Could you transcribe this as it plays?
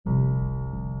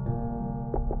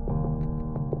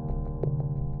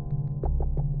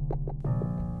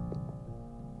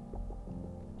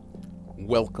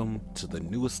Welcome to the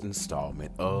newest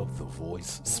installment of The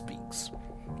Voice Speaks.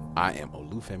 I am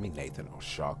Olufemi Nathan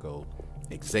Oshako,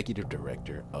 Executive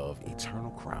Director of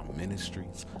Eternal Crown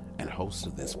Ministries and host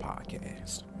of this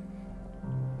podcast.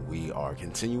 We are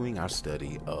continuing our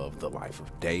study of the life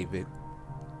of David,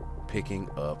 picking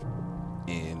up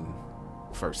in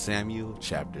 1 Samuel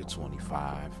chapter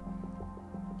 25.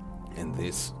 And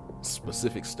this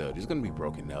specific study is going to be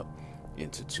broken up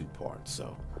into two parts.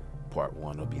 So part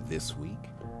one will be this week,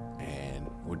 and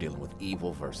we're dealing with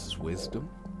evil versus wisdom.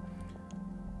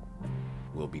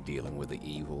 We'll be dealing with the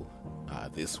evil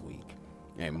this week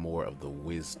and more of the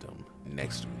wisdom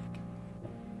next week.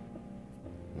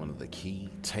 One of the key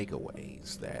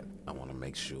takeaways that I want to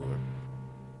make sure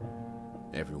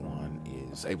everyone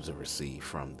is able to receive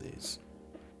from this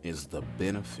is the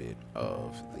benefit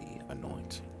of the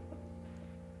anointing.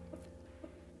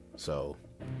 So,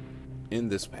 in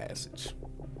this passage,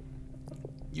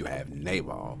 you have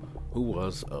Nabal, who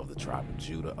was of the tribe of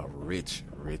Judah, a rich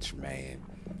man,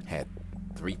 had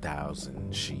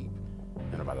 3,000 sheep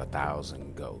and about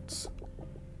 1,000 goats.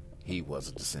 He was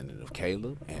a descendant of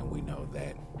Caleb, and we know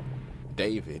that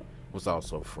David was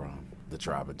also from the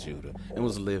tribe of Judah and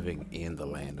was living in the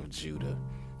land of Judah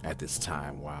at this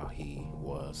time while he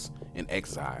was in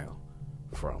exile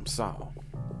from Saul.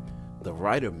 The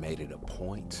writer made it a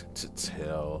point to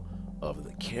tell of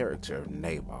the character of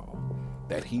Nabal,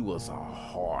 that he was a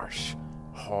harsh,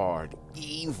 hard,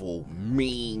 evil,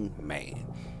 mean man,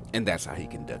 and that's how he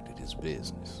conducted his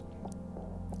business.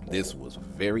 This was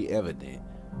very evident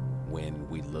when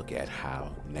we look at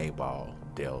how Nabal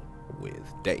dealt with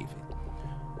David.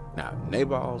 Now,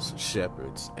 Nabal's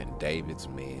shepherds and David's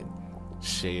men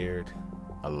shared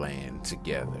a land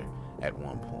together at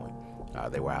one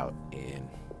point. They were out in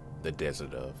the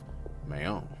desert of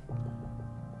Maon.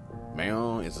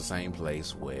 Maon is the same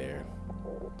place where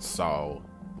Saul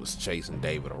was chasing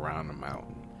David around the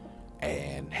mountain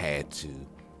and had to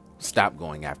stop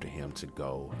going after him to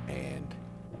go and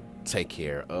take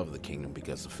care of the kingdom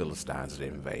because the Philistines had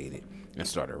invaded and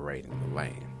started raiding the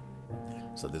land.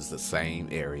 So this is the same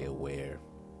area where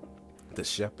the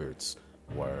shepherds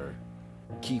were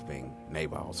keeping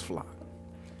Nabal's flock.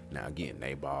 Now again,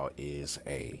 Nabal is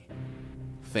a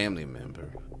family member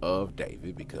of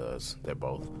David because they're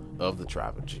both of the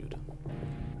tribe of Judah.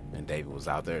 And David was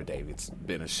out there. David's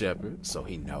been a shepherd, so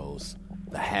he knows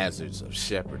the hazards of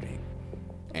shepherding.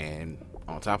 And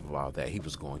on top of all that, he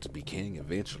was going to be king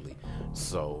eventually.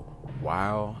 So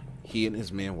while he and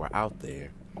his men were out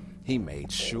there, he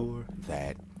made sure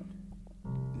that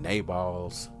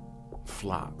Nabal's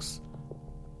flocks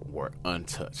were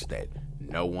untouched, that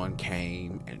no one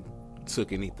came and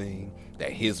took anything,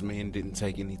 that his men didn't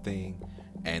take anything,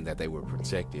 and that they were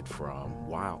protected from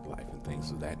wildlife and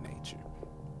things of that nature.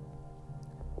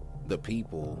 The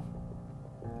people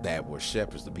that were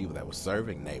shepherds, the people that were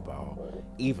serving Nabal,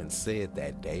 even said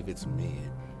that David's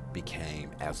men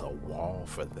became as a wall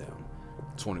for them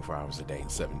 24 hours a day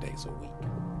and 7 days a week.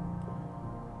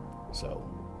 So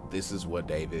this is what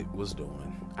David was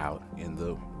doing out in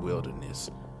the wilderness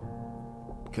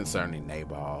concerning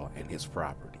Nabal and his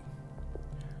property.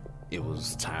 It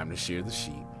was time to shear the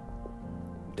sheep.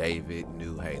 David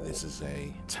knew, hey, this is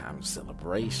a time of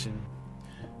celebration.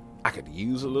 I could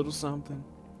use a little something.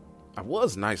 I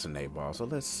was nice to Nabal, so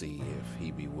let's see if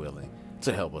he'd be willing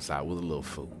to help us out with a little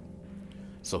food.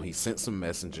 So he sent some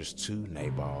messengers to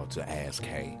Nabal to ask,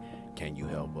 hey, can you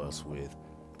help us with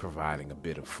providing a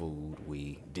bit of food?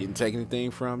 We didn't take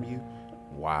anything from you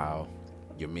while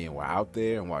your men were out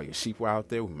there and while your sheep were out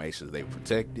there. We made sure they were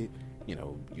protected.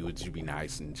 Would you be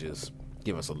nice and just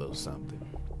give us a little something?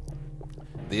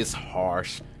 This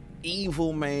harsh,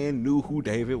 evil man knew who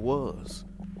David was.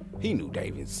 He knew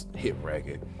David's hit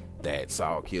record, that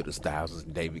Saul killed his thousands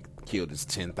and David killed his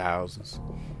 10,000s,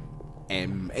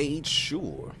 and made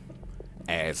sure,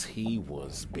 as he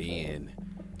was being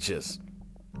just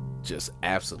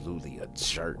absolutely a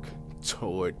jerk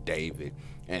toward David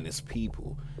and his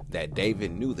people, that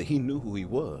David knew that he knew who he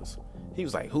was. He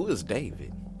was like, who is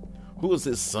David? Who is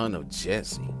this son of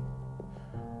Jesse?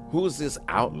 Who is this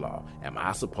outlaw? Am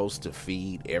I supposed to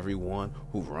feed everyone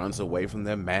who runs away from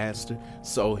their master?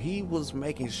 So he was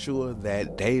making sure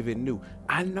that David knew,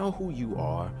 I know who you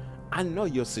are. I know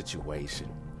your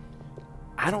situation.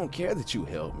 I don't care that you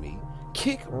help me.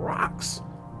 Kick rocks.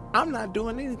 I'm not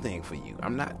doing anything for you.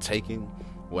 I'm not taking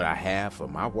what I have for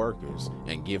my workers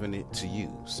and giving it to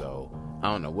you. So I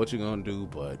don't know what you're going to do,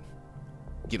 but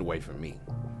get away from me.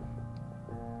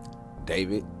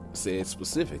 David said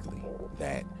specifically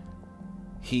that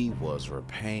he was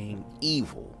repaying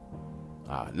evil.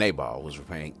 Nabal was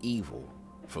repaying evil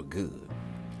for good.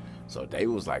 So David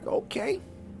was like, okay,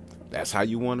 that's how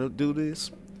you want to do this.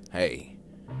 Hey,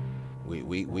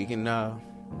 we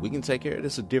can take care of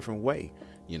this a different way.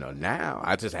 Now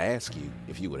I just ask you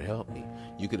if you would help me.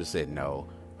 You could have said, no,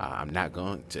 I'm not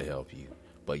going to help you.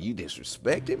 But you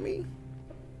disrespected me.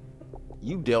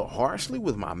 You dealt harshly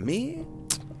with my men.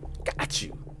 Got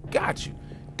you.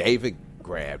 David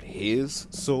grabbed his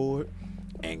sword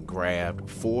and grabbed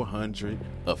 400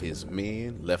 of his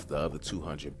men, left the other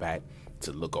 200 back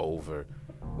to look over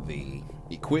the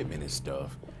equipment and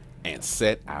stuff, and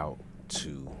set out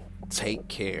to take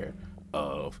care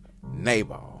of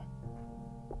Nabal.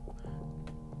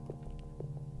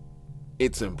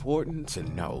 It's important to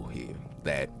know here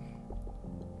that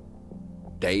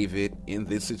David, in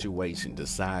this situation,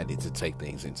 decided to take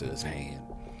things into his hand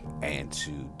and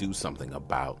to do something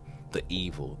about the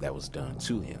evil that was done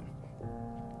to him.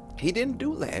 He didn't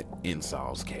do that in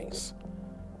Saul's case.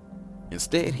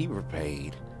 Instead, he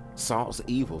repaid Saul's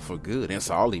evil for good. And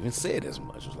Saul even said as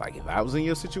much. It was like, if I was in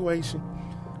your situation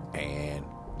and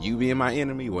you being my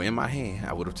enemy were in my hand,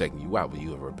 I would have taken you out, but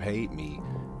you have repaid me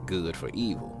good for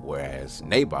evil. Whereas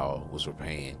Nabal was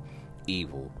repaying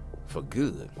evil for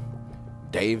good.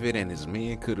 David and his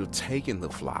men could have taken the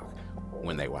flock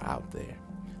when they were out there.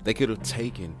 They could have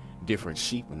taken different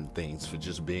sheep and things for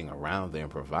just being around there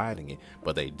and providing it,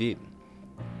 but they didn't.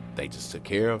 They just took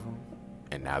care of them,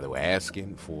 and now they were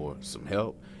asking for some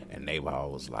help, and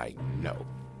Nabal was like, no.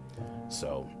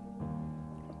 So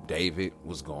David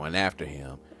was going after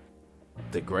him.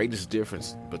 The greatest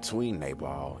difference between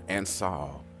Nabal and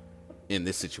Saul in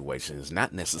this situation is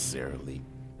not necessarily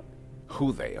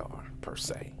who they are per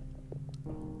se,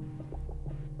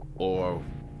 or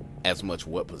as much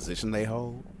what position they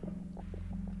hold,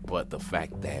 but the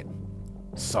fact that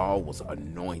Saul was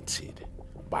anointed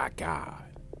by God,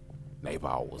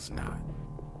 Nabal was not.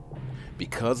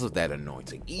 Because of that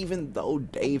anointing, even though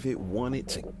David wanted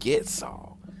to get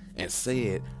Saul and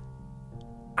said,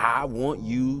 I want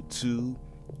you to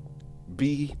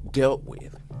be dealt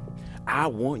with. I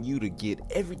want you to get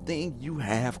everything you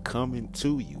have coming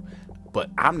to you, but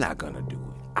I'm not going to do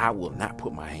it. I will not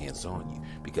put my hands on you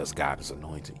because God has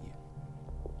anointed you.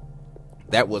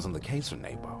 That wasn't the case for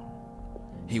Nabal.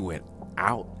 He went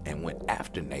out and went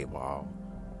after Nabal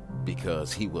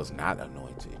because he was not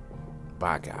anointed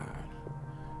by God.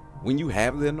 When you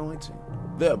have the anointing,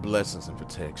 there are blessings and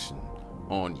protection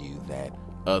on you that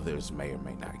others may or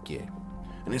may not get.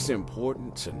 And it's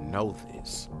important to know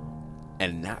this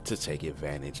and not to take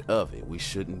advantage of it. We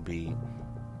shouldn't be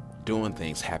doing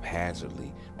things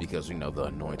haphazardly because we know the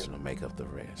anointing will make up the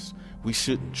rest. We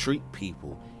shouldn't treat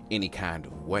people any kind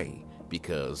of way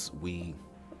because we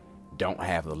don't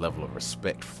have the level of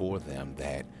respect for them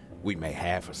that we may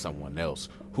have for someone else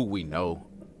who we know,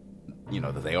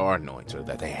 that they are anointed, or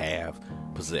that they have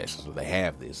possessions, or they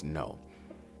have this. No.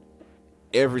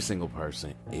 Every single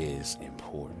person is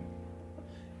important.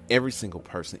 Every single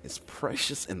person is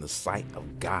precious in the sight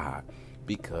of God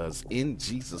because in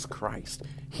Jesus Christ,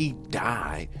 He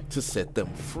died to set them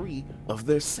free of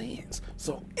their sins.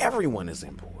 So everyone is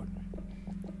important.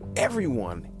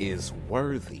 Everyone is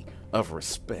worthy of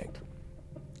respect.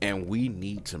 And we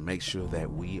need to make sure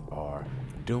that we are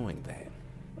doing that.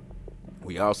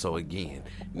 We also, again,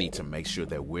 need to make sure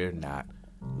that we're not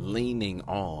leaning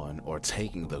on or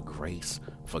taking the grace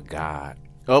of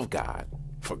God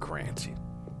for granted.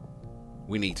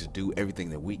 We need to do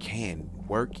everything that we can,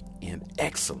 work in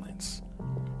excellence,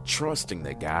 trusting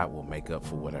that God will make up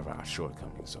for whatever our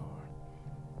shortcomings are.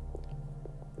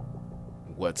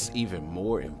 What's even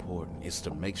more important is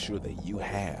to make sure that you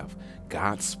have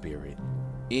God's Spirit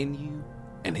in you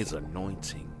and His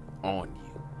anointing on you.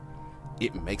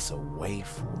 It makes a way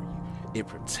for you. It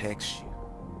protects you.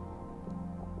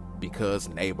 Because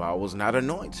Nabal was not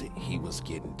anointed, he was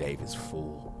getting David's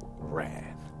full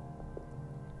wrath.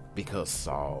 Because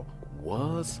Saul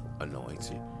was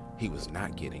anointed, he was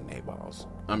not getting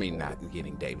not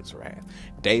getting David's wrath.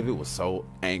 David was so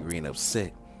angry and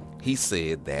upset, he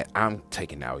said that I'm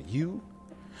taking out you,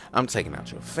 I'm taking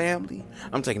out your family,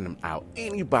 I'm taking out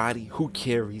anybody who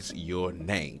carries your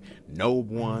name. No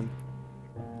one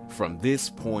from this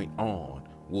point on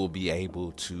will be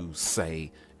able to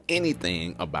say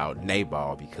anything about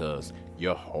Nabal because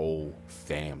your whole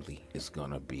family is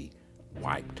gonna be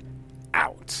wiped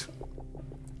out.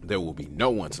 There will be no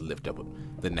one to lift up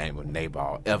the name of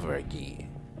Nabal ever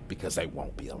again because they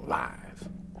won't be alive.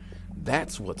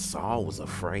 That's what Saul was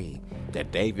afraid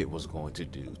that David was going to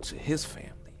do to his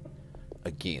family.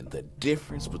 Again, the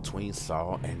difference between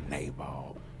Saul and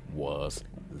Nabal was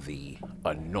the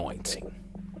anointing.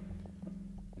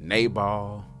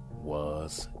 Nabal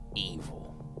was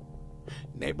evil.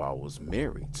 Nabal was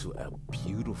married to a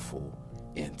beautiful,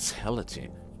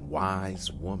 intelligent,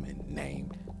 wise woman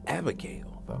named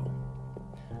Abigail, though.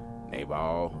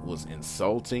 Nabal was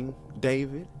insulting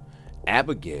David.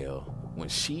 Abigail, when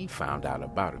she found out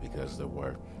about it, because there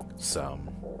were some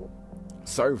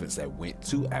servants that went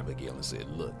to Abigail and said,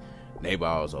 look,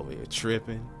 Nabal's over here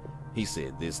tripping. He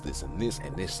said this, this, and this,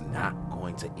 and this is not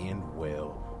going to end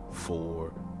well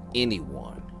for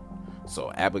anyone.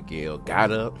 So Abigail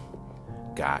got up,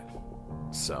 got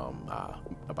some,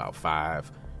 about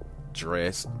 5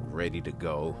 dressed, ready to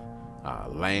go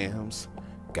lambs,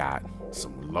 got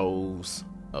some loaves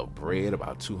of bread,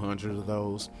 about 200 of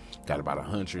those, got about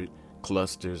 100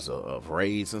 clusters of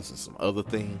raisins and some other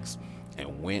things,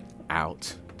 and went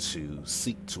out to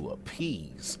seek to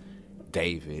appease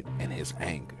David and his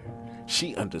anger.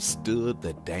 She understood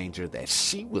the danger that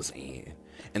she was in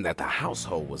and that the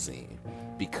household was in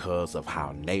because of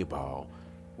how Nabal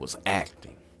was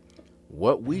acting.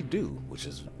 What we do, which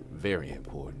is very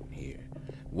important here,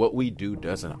 what we do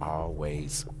doesn't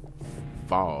always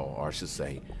fall, or I should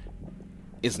say,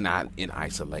 it's not in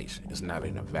isolation. It's not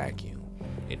in a vacuum.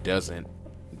 It doesn't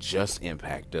just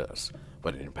impact us,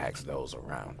 but it impacts those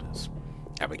around us.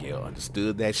 Abigail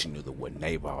understood that. She knew that what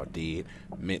Nabal did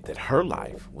meant that her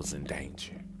life was in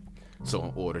danger. So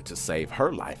in order to save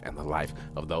her life and the life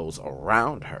of those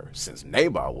around her, since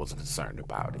Nabal wasn't concerned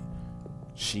about it,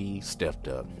 she stepped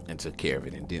up and took care of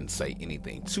it and didn't say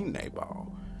anything to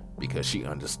Nabal, because she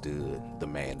understood the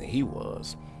man that he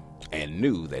was and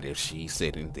knew that if she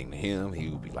said anything to him, he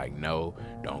would be like, no,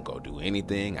 don't go do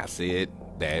anything. I said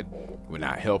that we're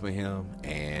not helping him,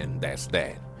 and that's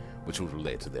that, which would have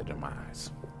led to their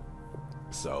demise.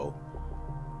 So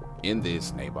in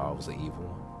this, Nabal was the evil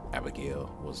one,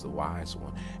 Abigail was the wise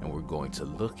one, and we're going to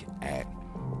look at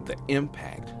the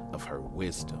impact of her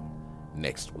wisdom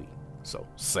next week. So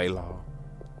Selah,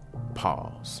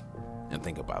 pause, and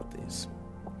think about this.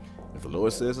 If the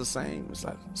Lord says the same, it's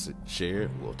like share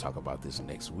it. We'll talk about this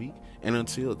next week. And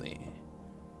until then,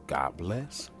 God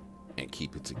bless and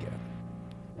keep it together.